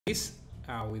this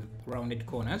with rounded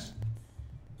corners.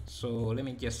 So let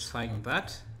me just find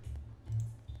that.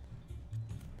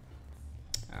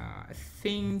 I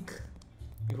think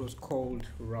it was called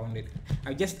rounded.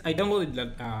 I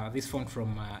downloaded this font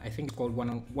from I think it's called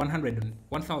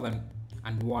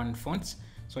 1001 fonts.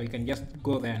 So you can just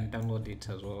go there and download it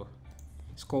as well.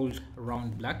 It's called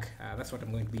round black. That's what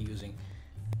I'm going to be using.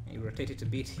 I rotate it a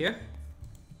bit here.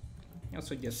 I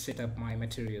also just set up my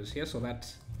materials here so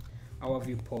that our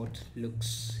viewport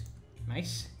looks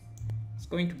nice. It's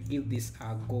going to give this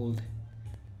a gold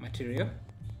material,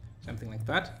 something like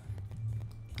that.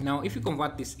 Now if you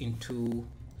convert this into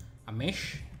a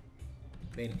mesh,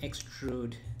 then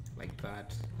extrude like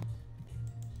that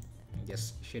and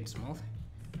just shade smooth.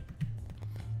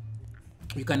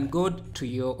 You can go to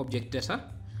your object data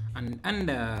and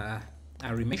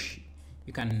remesh.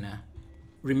 You can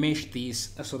remesh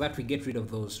these so that we get rid of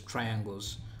those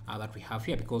triangles that we have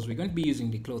here, because we're going to be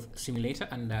using the cloth simulator,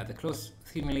 and the cloth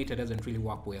simulator doesn't really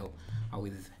work well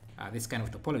with this kind of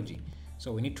topology.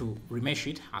 So we need to remesh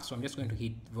it. So I'm just going to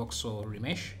hit voxel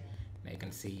remesh. Now you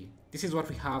can see this is what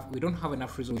we have. We don't have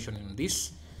enough resolution in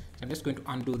this, so I'm just going to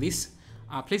undo this.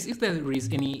 Please, if there is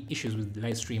any issues with the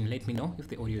live stream, let me know if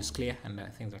the audio is clear and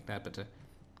things like that. But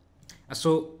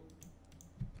so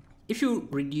if you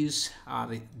reduce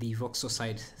the voxel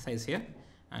size here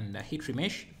and hit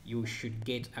remesh, you should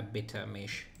get a better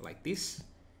mesh like this.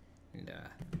 And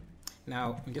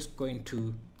now I'm just going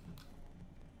to,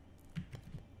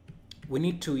 we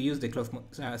need to use the cloth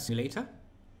simulator.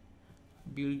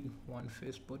 Build one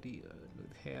face body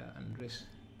with hair and dress.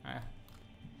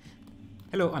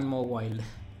 Hello, and more wild.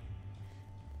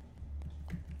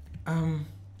 Ani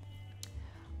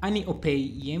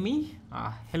Opeyemi.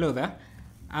 Hello there.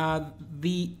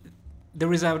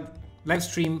 There is a live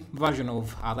stream version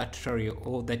of that tutorial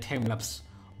or the time lapse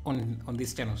on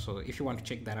this channel. So if you want to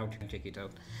check that out, you can check it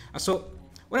out. So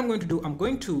what I'm going to do, I'm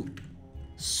going to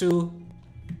sew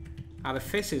the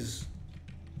faces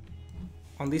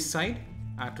on this side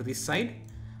to this side,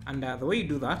 and the way you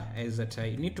do that is that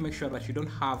you need to make sure that you don't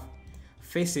have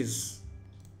faces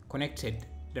connected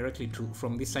directly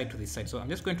from this side to this side. So I'm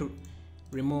just going to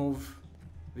remove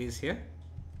this here.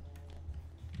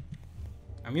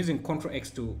 I'm using Ctrl X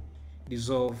to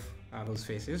dissolve those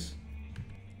faces.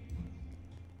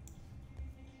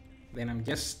 Then I'm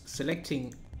just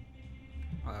selecting.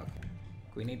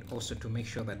 We need also to make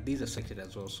sure that these are selected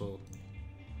as well. So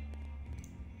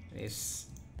let's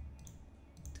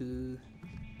do.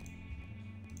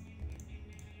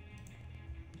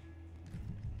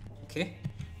 Okay,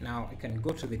 now I can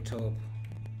go to the top,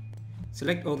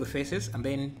 select all the faces, and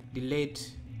then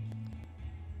delete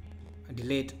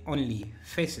only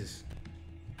faces,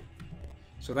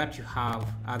 so that you have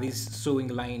these sewing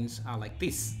lines like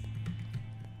this.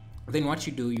 Then what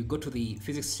you do, you go to the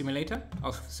physics simulator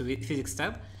or physics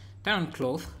tab, turn on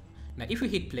cloth. Now if we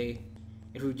hit play,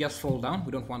 it will just fall down.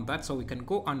 We don't want that, so we can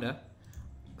go under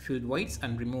field weights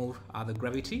and remove the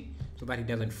gravity so that it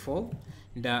doesn't fall.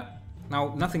 And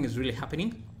now nothing is really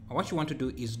happening. What you want to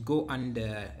do is go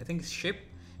under, I think it's shape,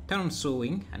 turn on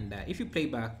sewing, and if you play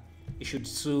back, it should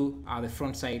sew the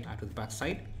front side to the back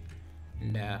side.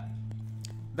 And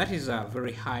that is a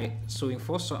very high sewing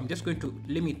force, so I'm just going to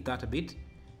limit that a bit.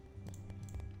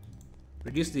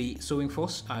 Reduce the sewing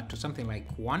force to something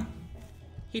like 1.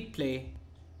 Hit play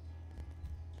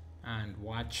and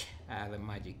watch the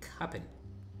magic happen.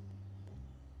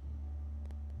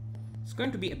 It's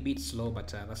going to be a bit slow, but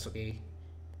that's okay.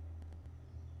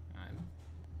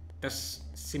 That's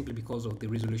simply because of the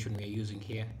resolution we are using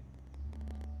here.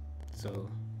 So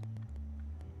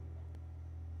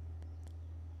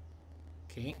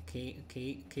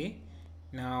okay.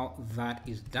 Now that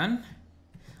is done.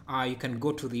 You can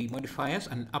go to the modifiers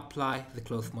and apply the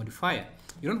cloth modifier.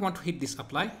 You don't want to hit this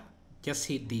apply, just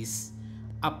hit this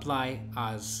apply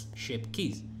as shape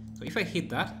keys. So if I hit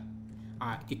that,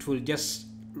 it will just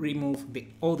remove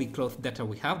all the cloth data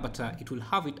we have, but it will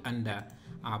have it under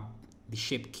the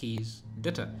shape keys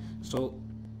data. So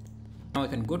now I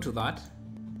can go to that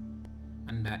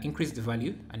and increase the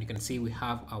value, and you can see we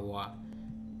have our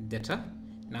data.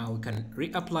 Now we can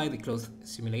reapply the cloth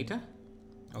simulator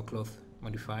or cloth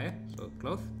modifier. So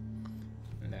cloth,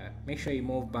 and make sure you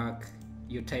move back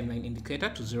your timeline indicator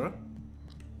to 0,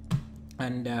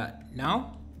 and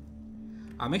now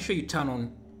make sure you turn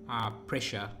on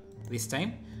pressure this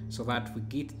time, so that we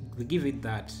give it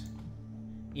that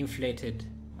inflated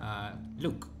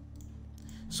look.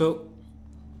 So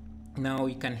now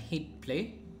you can hit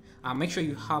play. Make sure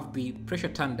you have the pressure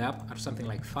turned up at something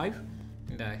like 5,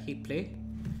 and hit play.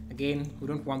 Again, we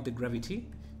don't want the gravity,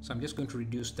 so I'm just going to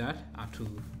reduce that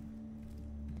to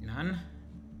done.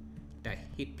 I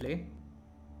hit play,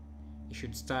 it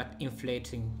should start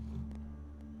inflating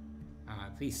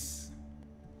this.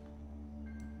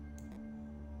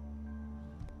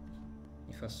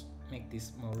 If I make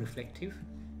this more reflective,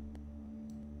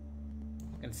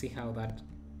 you can see how the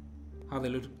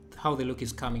look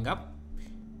is coming up.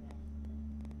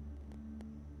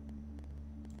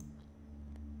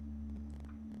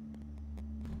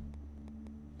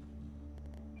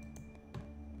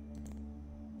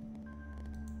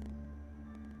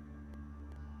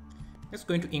 Just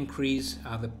going to increase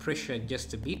the pressure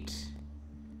just a bit,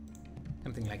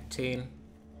 something like 10,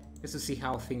 just to see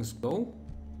how things go.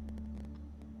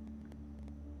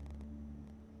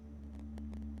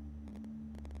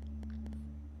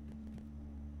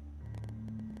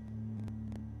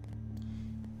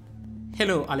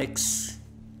 Hello, Alex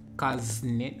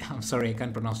Kaznet. I'm sorry, I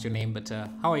can't pronounce your name, but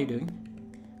how are you doing?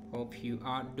 Hope you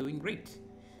are doing great.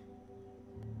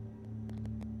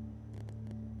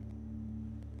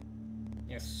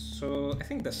 Yes, so I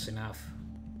think that's enough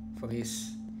for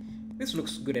this. This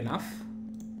looks good enough,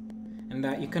 and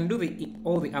you can do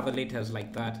all the other letters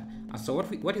like that. So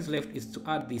what is left is to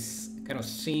add this kind of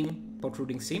seam,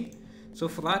 protruding seam. So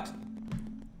for that,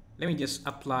 let me just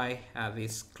apply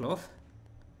this cloth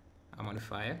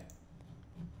modifier.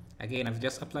 Again, I've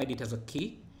just applied it as a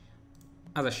key,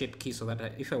 as a shape key, so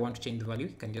that if I want to change the value,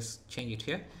 you can just change it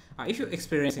here. If you're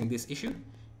experiencing this issue,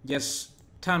 just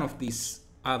turn off this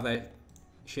other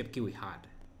shape key we had,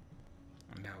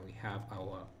 and now we have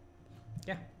our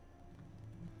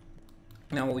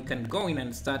now we can go in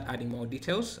and start adding more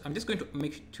details. I'm just going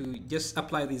to just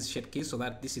apply these shape keys so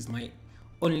that this is my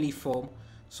only form.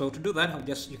 So to do that,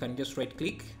 you can just right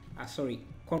click,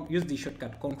 use the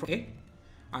shortcut Ctrl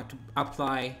A to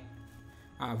apply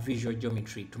visual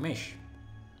geometry to mesh.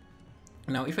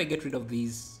 Now if I get rid of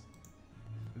these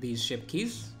shape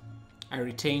keys, I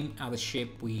retain the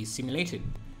shape we simulated.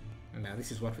 Now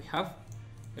this is what we have.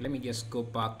 Let me just go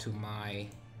back to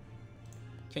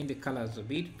change the colors a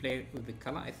bit, play with the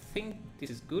color. I think this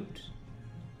is good.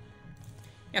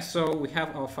 Yeah, so we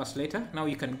have our first letter. Now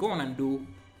you can go on and do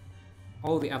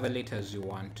all the other letters you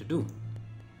want to do.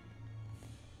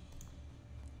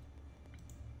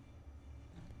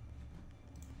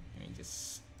 Let me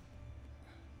just...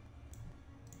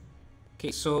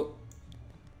 Okay, so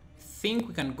I think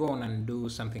we can go on and do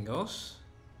something else.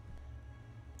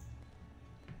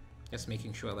 Just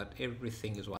making sure that everything is